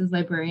Services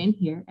Librarian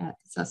here at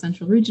the South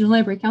Central Regional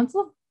Library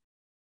Council.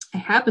 I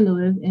happen to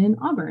live in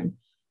Auburn,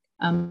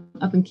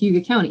 up in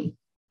Cayuga County.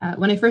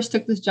 When I first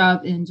took this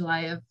job in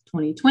July of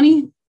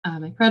 2020,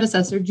 my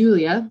predecessor,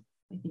 Julia,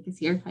 I think is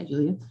here, hi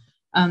Julia,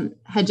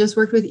 had just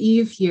worked with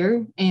Eve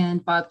here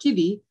and Bob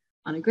Kibbe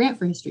on a grant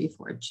for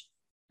HistoryForge.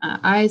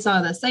 I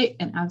saw the site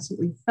and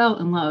absolutely fell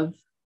in love.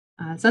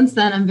 Since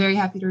then, I'm very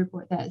happy to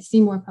report that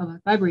Seymour Public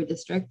Library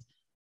District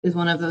is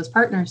one of those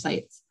partner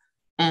sites,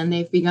 and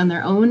they've begun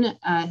their own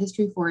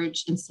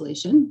HistoryForge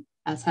installation,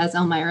 as has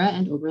Elmira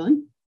and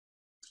Oberlin.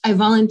 I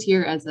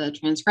volunteer as a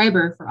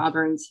transcriber for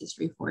Auburn's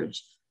HistoryForge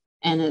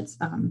And it's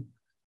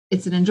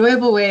an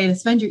enjoyable way to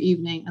spend your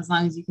evening as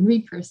long as you can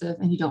read cursive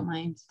and you don't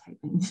mind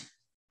typing.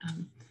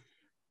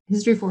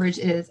 HistoryForge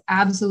is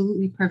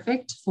absolutely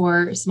perfect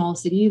for small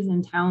cities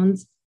and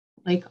towns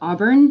like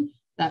Auburn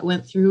that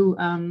went through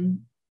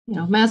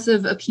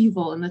massive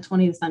upheaval in the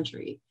 20th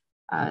century.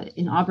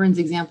 In Auburn's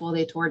example,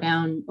 they tore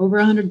down over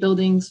 100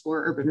 buildings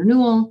for urban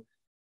renewal.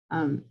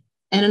 And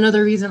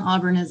another reason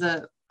Auburn is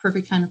a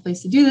perfect kind of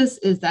place to do this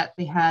is that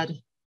they had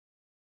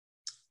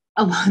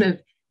a lot of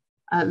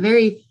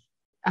very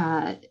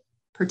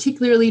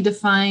particularly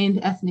defined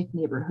ethnic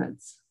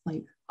neighborhoods.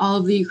 Like all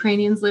of the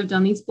Ukrainians lived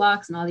on these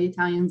blocks and all the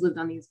Italians lived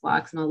on these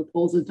blocks and all the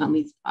Poles lived on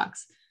these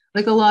blocks.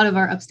 Like a lot of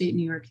our upstate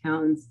New York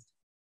towns,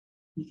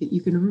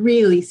 you can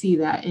really see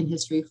that in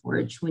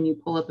HistoryForge when you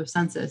pull up a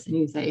census and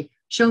you say,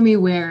 show me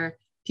where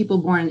people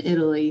born in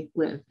Italy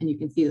live, and you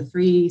can see the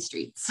 3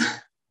 streets.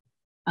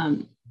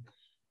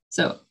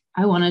 So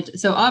Auburn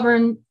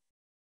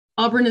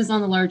is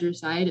on the larger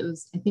side.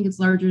 I think it's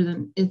larger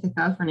than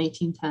Ithaca for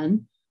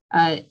 1910.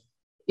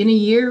 In a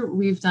year,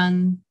 we've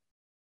done,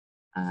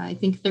 I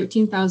think,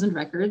 13,000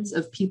 records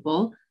of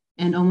people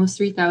and almost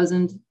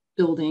 3,000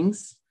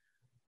 buildings.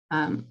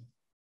 So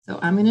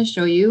I'm going to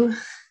show you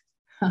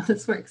how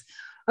this works.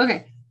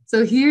 Okay,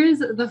 so here's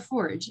the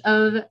Forge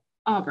of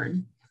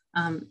Auburn.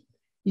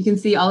 You can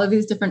see all of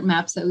these different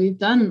maps that we've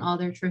done and all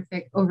their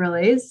terrific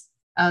overlays.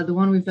 The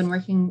one we've been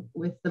working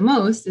with the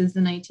most is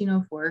the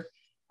 1904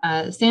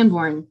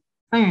 Sanborn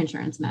fire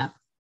insurance map.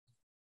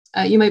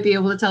 You might be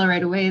able to tell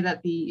right away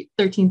that the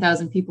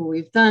 13,000 people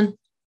we've done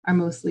are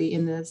mostly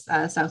in this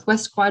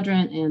southwest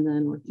quadrant and the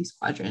northeast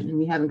quadrant, and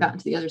we haven't gotten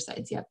to the other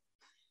sides yet.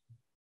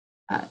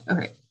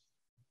 Okay,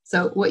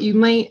 so what you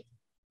might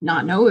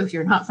not know if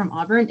you're not from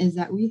Auburn is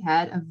that we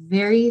had a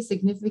very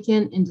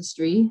significant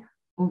industry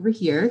over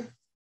here,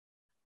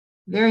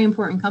 very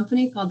important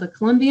company called the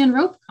Columbian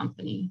Rope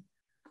Company.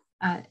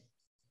 And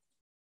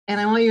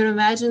I want you to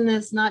imagine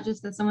this not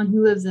just as someone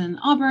who lives in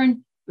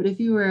Auburn, but if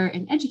you were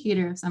an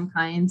educator of some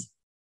kind,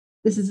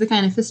 this is the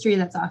kind of history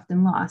that's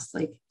often lost.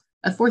 Like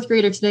a 4th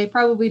grader today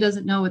probably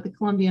doesn't know what the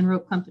Columbian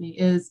Rope Company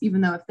is, even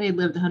though if they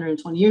lived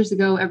 120 years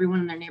ago, everyone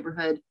in their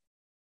neighborhood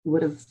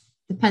would have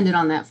depended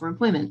on that for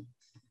employment.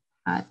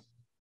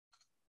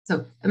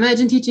 So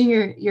imagine teaching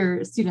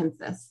your students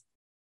this.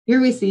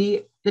 Here we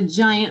see the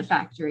giant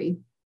factory.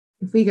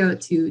 If we go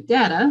to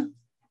data,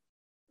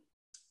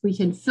 we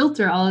can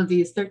filter all of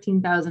these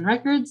 13,000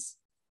 records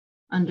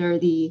under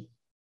the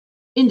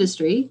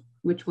industry,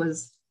 which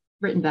was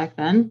written back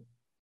then.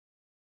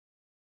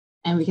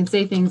 And we can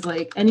say things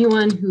like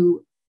anyone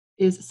who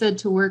is said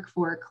to work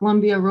for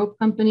Columbia Rope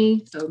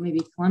Company, so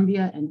maybe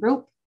Columbia and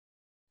Rope.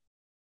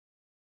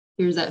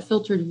 Here's that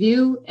filtered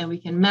view, and we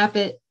can map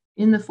it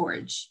in the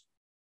Forge.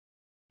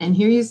 And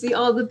here you see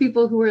all the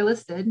people who were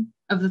listed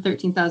of the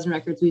 13,000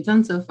 records we've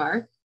done so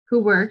far, who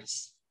worked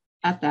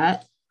at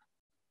that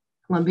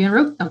Columbian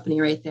Rope Company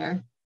right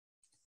there.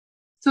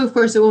 So of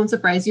course, it won't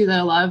surprise you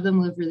that a lot of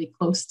them live really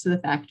close to the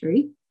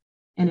factory.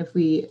 And if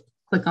we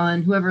click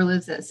on whoever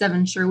lives at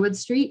 7 Sherwood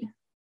Street,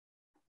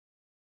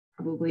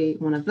 probably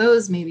one of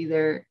those, maybe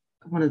they're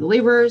one of the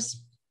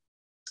laborers,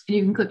 and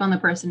you can click on the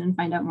person and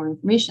find out more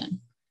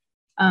information.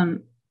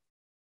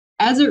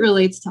 As it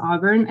relates to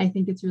Auburn, I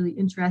think it's really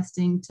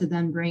interesting to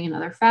then bring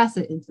another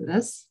facet into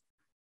this.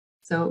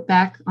 So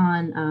back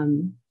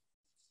on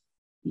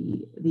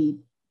the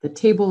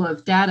table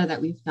of data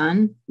that we've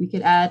done, we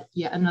could add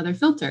yet another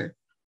filter,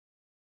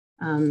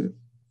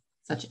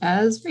 such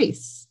as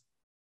race,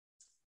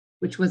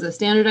 which was a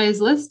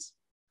standardized list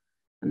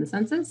from the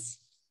census.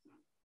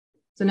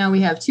 So now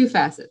we have 2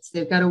 facets.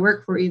 They've got to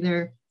work for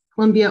either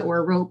Columbia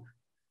or Rope,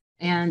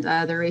 and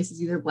their race is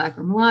either Black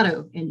or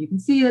mulatto. And you can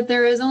see that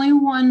there is only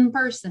one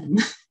person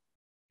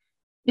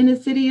in a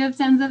city of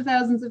tens of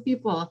thousands of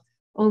people,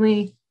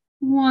 only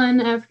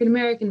one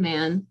African-American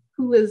man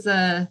who was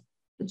the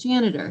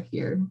janitor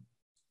here.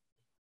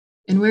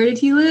 And where did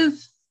he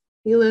live?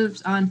 He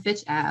lived on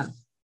Fitch Ave.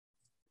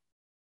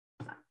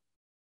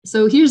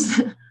 So here's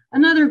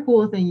another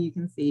cool thing you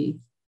can see.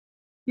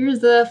 Here's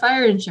the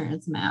fire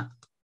insurance map.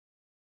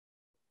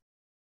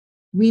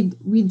 We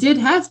did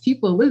have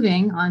people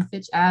living on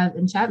Fitch Ave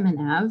and Chapman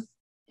Ave.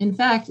 In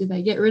fact, if I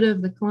get rid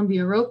of the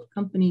Columbia Rope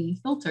Company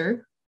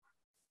filter,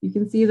 you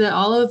can see that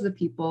all of the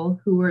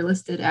people who were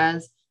listed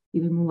as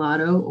either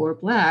mulatto or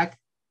Black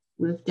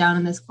live down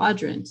in this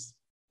quadrant.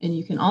 And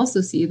you can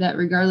also see that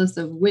regardless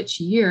of which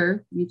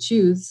year we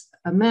choose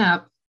a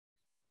map,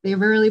 they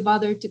rarely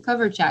bothered to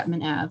cover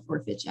Chapman Ave or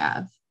Fitch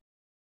Ave.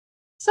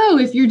 So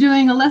if you're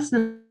doing a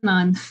lesson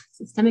on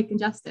systemic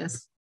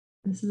injustice,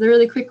 this is a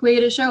really quick way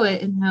to show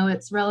it and how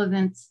it's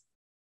relevant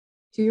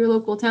to your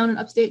local town in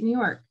upstate New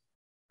York.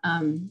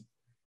 I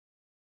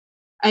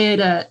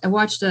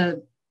watched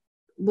a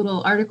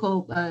little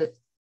article,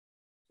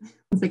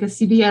 it's like a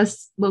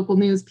CBS local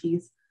news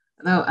piece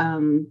about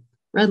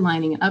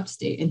redlining in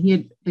upstate.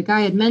 And the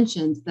guy had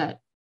mentioned that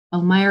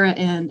Elmira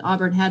and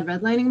Auburn had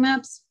redlining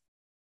maps.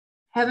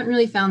 Haven't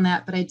really found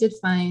that, but I did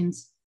find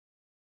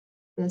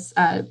this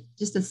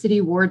just a city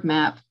ward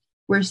map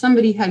where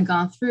somebody had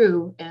gone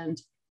through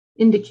and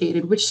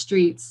indicated which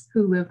streets,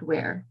 who lived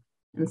where.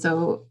 And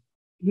so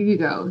here you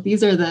go.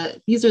 These are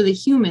the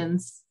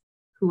humans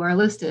who are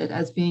listed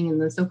as being in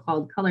the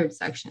so-called colored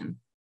section.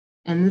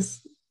 And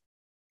this,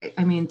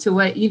 I mean, to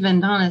what even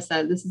Donna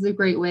said, this is a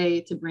great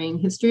way to bring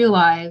history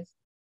alive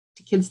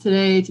to kids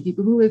today, to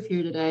people who live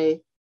here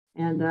today.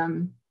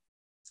 And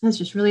it's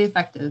just really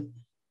effective.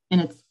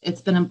 And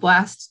it's been a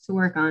blast to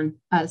work on.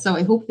 So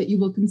I hope that you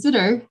will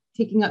consider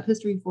taking up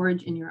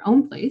HistoryForge in your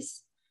own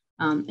place.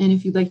 And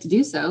if you'd like to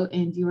do so,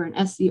 and you are an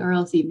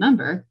SCRLC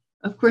member,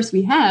 of course,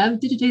 we have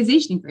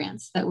digitization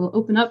grants that will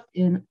open up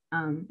in,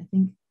 I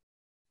think,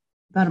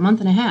 about a month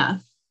and a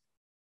half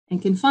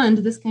and can fund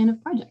this kind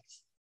of project.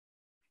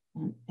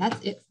 And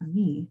that's it for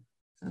me.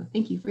 So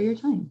thank you for your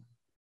time.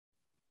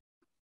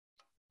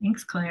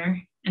 Thanks,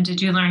 Claire. And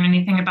did you learn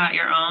anything about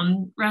your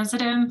own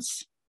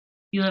residence?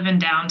 You live in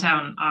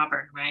downtown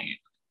Auburn, right?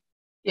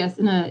 Yes,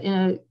 in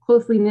a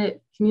closely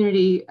knit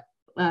community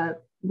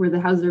where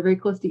the houses are very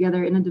close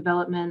together in a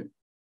development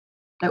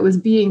that was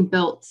being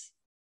built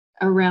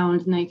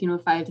around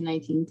 1905 to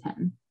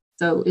 1910.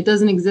 So it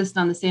doesn't exist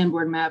on the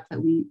Sanborn map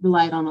that we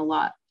relied on a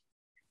lot,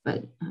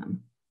 but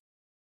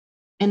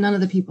and none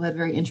of the people had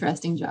very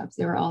interesting jobs.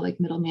 They were all like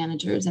middle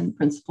managers and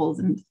principals,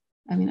 and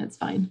I mean, it's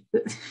fine.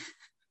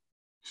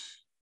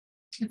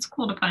 It's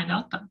cool to find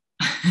out though.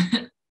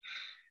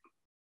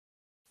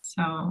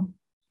 So,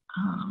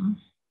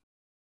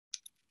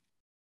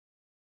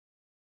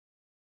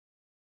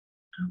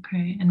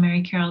 okay, and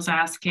Mary Carol's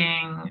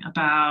asking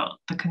about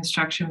the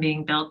construction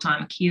being built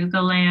on Cayuga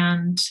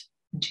land,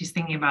 and she's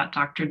thinking about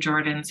Dr.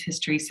 Jordan's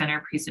History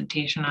Center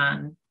presentation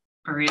on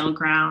burial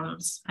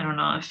grounds. I don't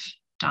know if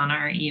Donna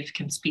or Eve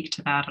can speak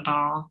to that at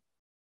all.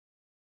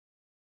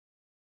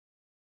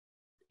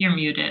 You're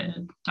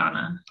muted,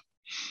 Donna.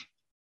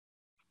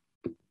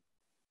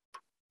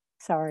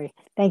 Sorry.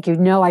 Thank you.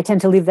 No, I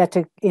tend to leave that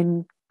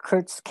in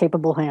Kurt's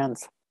capable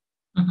hands.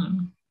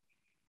 Mm-hmm.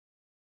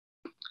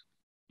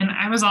 And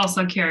I was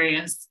also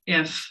curious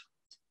if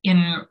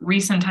in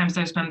recent times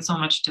there's been so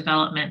much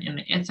development in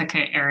the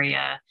Ithaca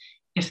area,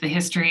 if the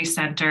History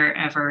Center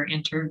ever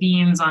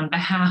intervenes on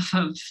behalf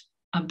of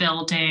a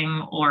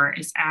building or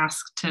is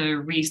asked to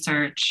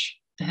research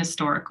the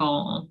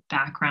historical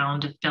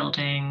background of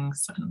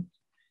buildings.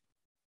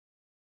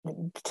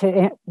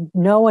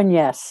 No and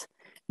yes.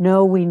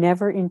 No, we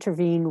never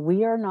intervene.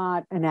 We are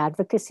not an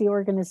advocacy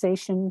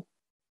organization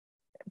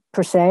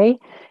per se.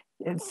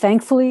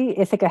 Thankfully,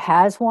 Ithaca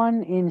has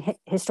one in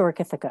Historic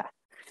Ithaca.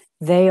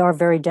 They are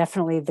very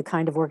definitely the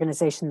kind of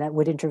organization that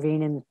would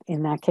intervene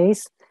in that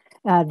case.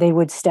 They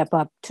would step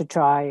up to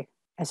try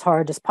as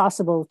hard as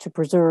possible to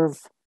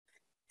preserve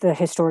the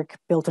historic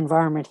built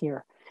environment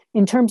here.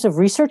 In terms of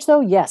research,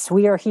 though, yes,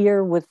 we are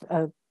here with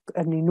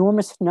an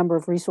enormous number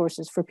of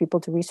resources for people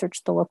to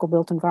research the local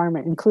built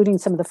environment, including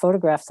some of the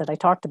photographs that I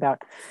talked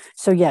about.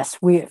 So yes,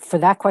 for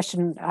that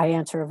question, I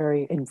answer a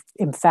very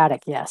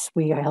emphatic yes.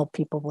 We help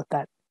people with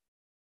that.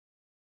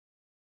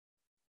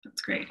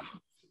 That's great.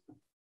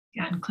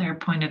 Yeah, and Claire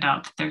pointed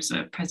out that there's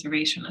a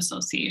Preservation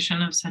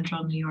Association of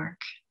Central New York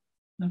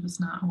that I was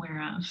not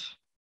aware of.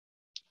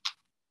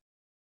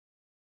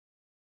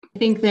 I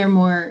think they're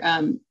more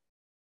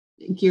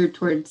geared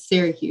towards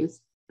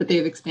Syracuse, but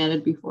they've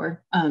expanded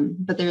before.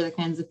 But they're the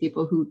kinds of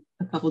people who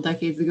a couple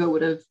decades ago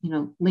would have,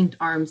 linked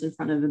arms in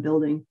front of a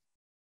building.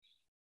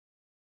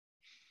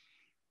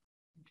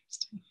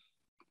 Interesting.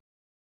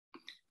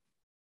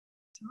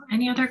 So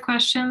any other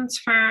questions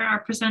for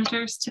our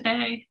presenters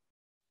today?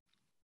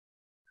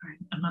 All right,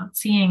 I'm not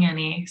seeing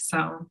any.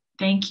 So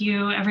thank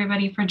you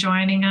everybody for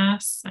joining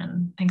us,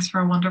 and thanks for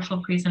a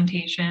wonderful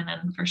presentation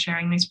and for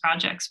sharing these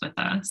projects with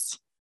us.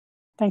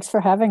 Thanks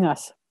for having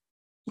us.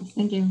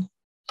 Thank you.